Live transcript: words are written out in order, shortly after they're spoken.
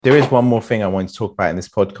There is one more thing I want to talk about in this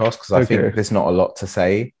podcast because I think Okay. there's not a lot to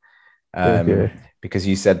say. Okay. Because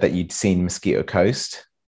you said that you'd seen Mosquito Coast,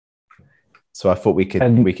 so I thought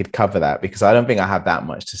And we could cover that because I don't think I have that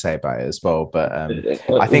much to say about it as well. But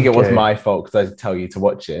I think it was okay. my fault because I did tell you to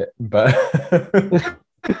watch it. But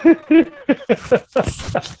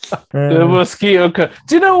The mosquito.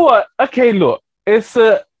 Do you know what? Okay, look, it's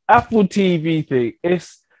a Apple TV thing.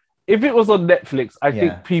 It's if it was on Netflix, I yeah.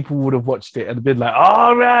 think people would have watched it and been like,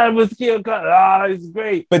 "Oh man, mosquito cut! Ah, it's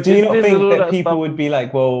great." But do you It's not this and think all that that people stuff. would be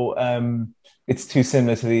like, well, it's too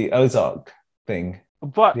similar to the Ozark thing,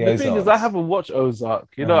 But the the thing is, I Ozarks? haven't watched Ozark.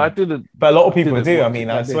 Uh, I didn't. but a lot I of people didn't do. I watch mean,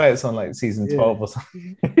 it. I Like swear it's on like season yeah. 12 or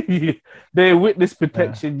something. They're witness Yeah.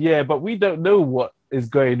 protection, yeah, but we don't know what is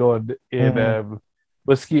going on in Mm,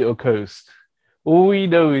 Mosquito Coast. All we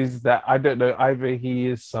know is that I don't know either he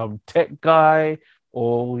is some tech guy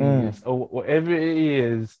or he mm. is or whatever it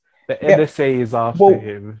is. The Yeah. NSA is after Well,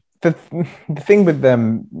 him. the the thing with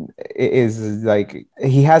them is like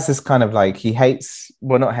he has this kind of like he hates,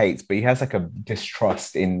 well, not hates, but he has like a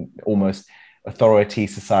distrust in almost authority,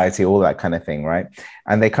 society, all that kind of thing, right?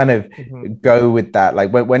 And they kind of Mhm. go with that,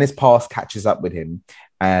 like when his past catches up with him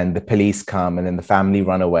and the police come and then the family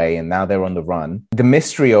run away and now they're on the run. The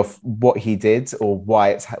mystery of what he did or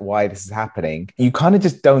why this is happening, you kind of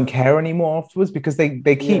just don't care anymore afterwards because they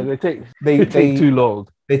Yeah, keep they they take too they long.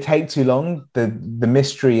 they take too long. The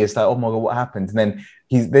mystery is like, oh my god, what happened? And then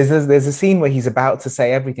there's a scene where he's about to say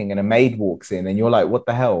everything, and a maid walks in, and you're like, what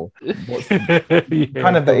the hell? What's Yeah,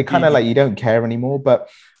 it kind of like you don't care anymore. But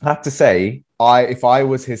I have to say, I if I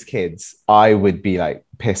was his kids, I would be like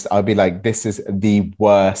pissed. I'd be like, this is the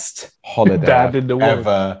worst holiday dad I've in the world.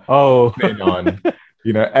 ever Oh, been on.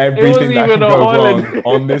 You know, it everything wasn't that even can a go wrong holiday.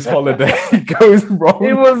 on this holiday goes It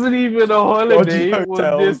wrong. wasn't even a Dodgy holiday. It was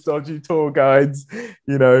hotels, just dodgy tour guides,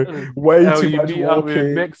 you know, way how too you much meet up with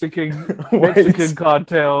walking. Way Mexican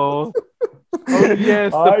cartel. Oh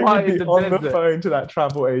yes, the I would part in be the on the desert. phone to that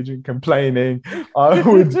travel agent complaining. I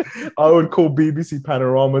would I would call BBC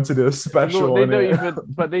Panorama to do a Look, special they on don't it. even,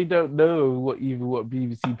 but they don't know what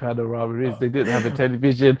BBC Panorama is. They didn't have a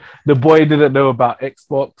television. The boy didn't know about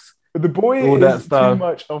Xbox, But the boy all that is too stuff.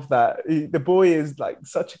 much of that. The boy is like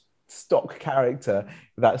such a stock character,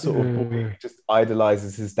 that sort of boy who just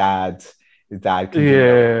idolizes his dad. His dad can do no.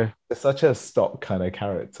 Yeah. It's such a stock kind of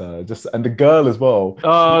character. Just and the girl as well. But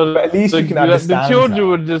Uh, at least you can the understand children her.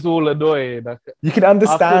 were just all annoying. You can I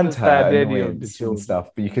understand couldn't her stand any of the annoyance and children. stuff,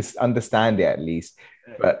 but you can understand it at least.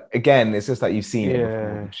 But again, it's just like you've seen it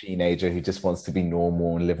before, the Yeah. teenager who just wants to be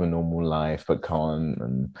normal and live a normal life but can't,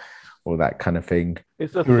 and all that kind of thing.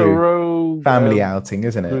 It's a Through thorough family outing,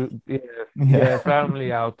 isn't it? yeah, Yeah. yeah,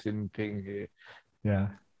 family outing thing here. Yeah.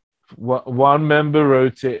 One member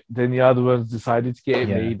wrote it, then the other ones decided to get it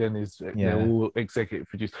Yeah. made, and they're Yeah. all executive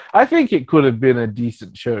produced. I think it could have been a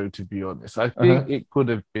decent show, to be honest. I think Uh-huh. it could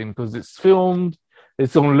have been because it's filmed,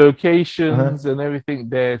 it's on Uh-huh. locations and everything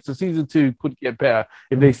there. So season two could get better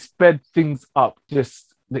if they sped things up, just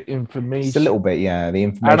the Just a little information. bit, yeah, the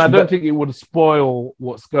And I information. don't But think it would spoil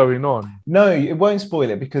what's going on. no, it won't spoil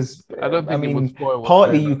it because I don't I think it would mean, spoil what's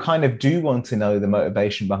partly going you on. kind of do want to know the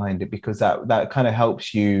motivation behind it because that kind of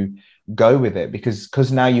helps you go with it because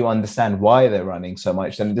now you understand why they're running so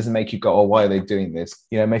much. Then it doesn't make you go, oh, why are they doing this?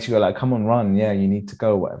 You know, it makes you go like, come on, run, yeah, you need to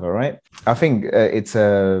go, whatever, right? I think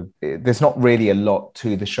there's not really a lot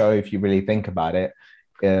to the show if you really think about it.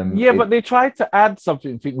 Yeah, but they tried to add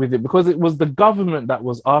something with it because it was the government that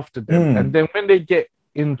was after them. And then when they get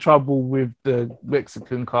in trouble with the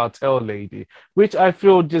Mexican cartel lady, which I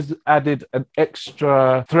feel just added an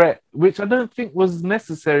extra threat, which I don't think was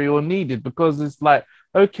necessary or needed because it's like,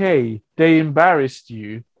 okay, they embarrassed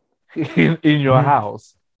you in your Mhm.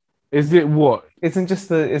 house. Is it what? Isn't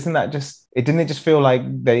that just it? Didn't it just feel like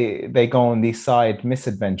they go on these side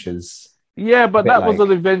misadventures? Yeah, A but bit that was an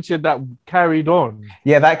like, adventure that carried on.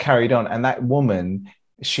 yeah, that carried on. And that woman,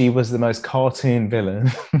 she was the most cartoon villain.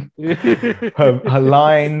 Her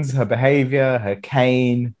lines, her behavior, her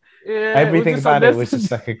cane, Yeah, it was everything just about it was unnecessary.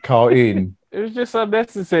 just like a cartoon. It was just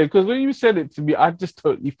unnecessary because when you said it to me, I just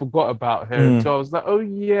totally forgot about her Mm. until I was like, oh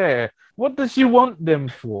yeah, what does she want them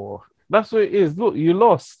for? That's what it is. Look, you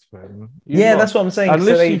lost, man. You Yeah, that's lost. what I'm saying. So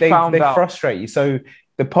Unless she they found out. frustrate you. So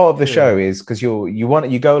the part of the Yeah. show is because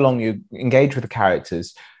you go along, you engage with the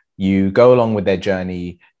characters, you go along with their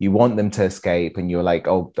journey, you want them to escape, and you're like,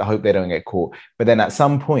 oh, I hope they don't get caught. But then at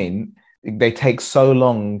some point, they take so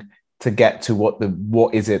long to get to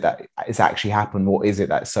what is it that is actually happened? What is it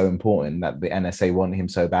that's so important that the NSA want him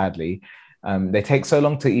so badly? They take so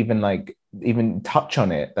long to even touch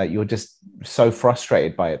on it that you're just so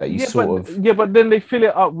frustrated by it that you but then they fill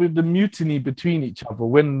it up with the mutiny between each other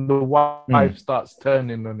when the wife starts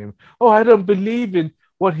turning on him. Oh, I don't believe in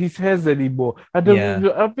what he says anymore. I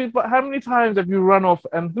don't. But how many times have you run off?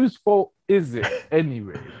 And whose fault is it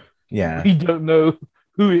anyway? Yeah, we don't know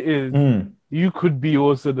who it is. You could be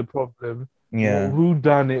also the problem. Yeah, who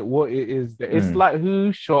done it? What it is? It's like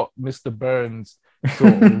who shot Mr. Burns,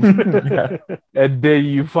 sort of. And then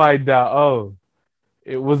you find out, oh,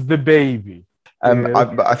 it was the baby.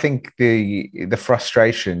 I think the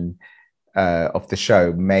frustration of the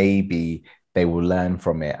show, maybe they will learn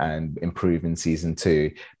from it and improve in season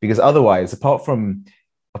 2, because otherwise, apart from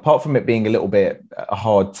it being a little bit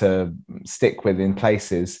hard to stick with in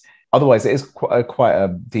places, otherwise it is quite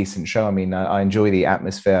a decent show. I mean, I enjoy the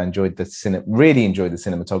atmosphere. I enjoyed really enjoyed the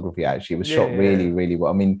cinematography. Actually, it was shot really, really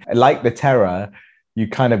well. I mean, like the Terror,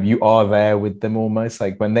 you are there with them almost,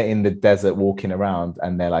 like when they're in the desert walking around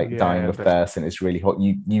and they're like dying of thirst and it's really hot.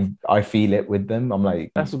 I feel it with them. I'm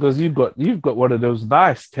like, that's because you've got one of those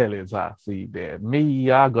nice tellies. I see there. Me,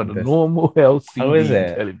 I got a normal LCD oh, is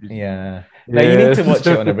it? television. Yeah. No, you need to watch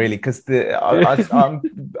it on a really, because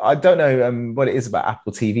I don't know what it is about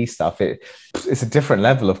Apple TV stuff. It's a different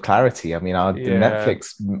level of clarity. I mean, the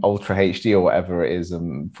Netflix Ultra HD or whatever it is,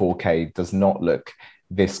 4K does not look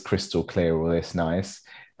this crystal clear or this nice.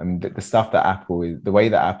 I mean, the stuff that the way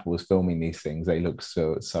that Apple is filming these things, they look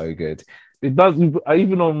so good. It does,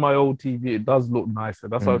 even on my old TV, it does look nicer.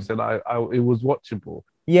 That's why I said it was watchable.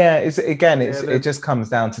 Yeah, it just comes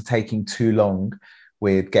down to taking too long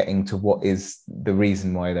with getting to what is the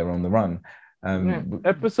reason why they're on the run.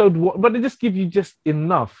 Episode 1, but they just give you just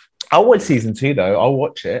enough. I'll watch season 2 though. I'll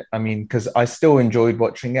watch it. I mean, because I still enjoyed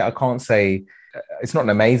watching it. I can't say it's not an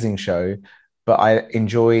amazing show, but I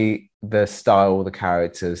enjoy the style, the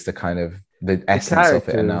characters, the kind of the essence of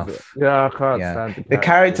it enough. Yeah, I can't stand the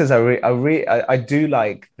characters. I do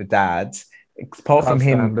like the dad. Apart from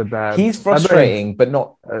him, he's frustrating, but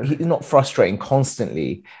he's not frustrating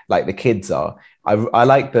constantly like the kids are. I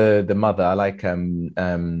like the mother. I like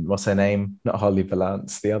what's her name? Not Holly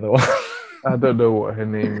Valance, the other one. I don't know what her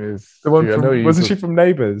name is. The one wasn't she from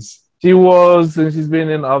Neighbours? She was, and she's been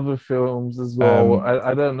in other films as well.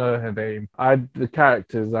 I don't know her name. The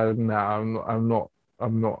characters. I'm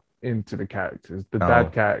not into the characters. The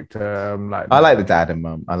dad character. I like the dad and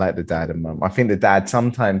mum. I think the dad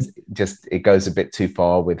sometimes it goes a bit too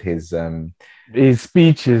far with his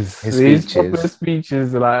speeches. His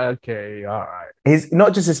speeches are like, okay, all right.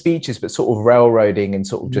 Not just his speeches, but sort of railroading and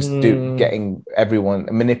sort of just getting everyone,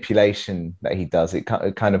 manipulation that he does. It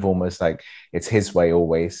kind of almost like it's his way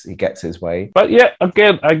always. He gets his way. But yeah,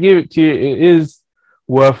 again, I give it to you. It is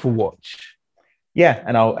worth a watch. Yeah,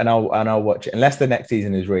 and I'll watch it. Unless the next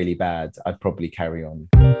season is really bad, I'd probably carry on.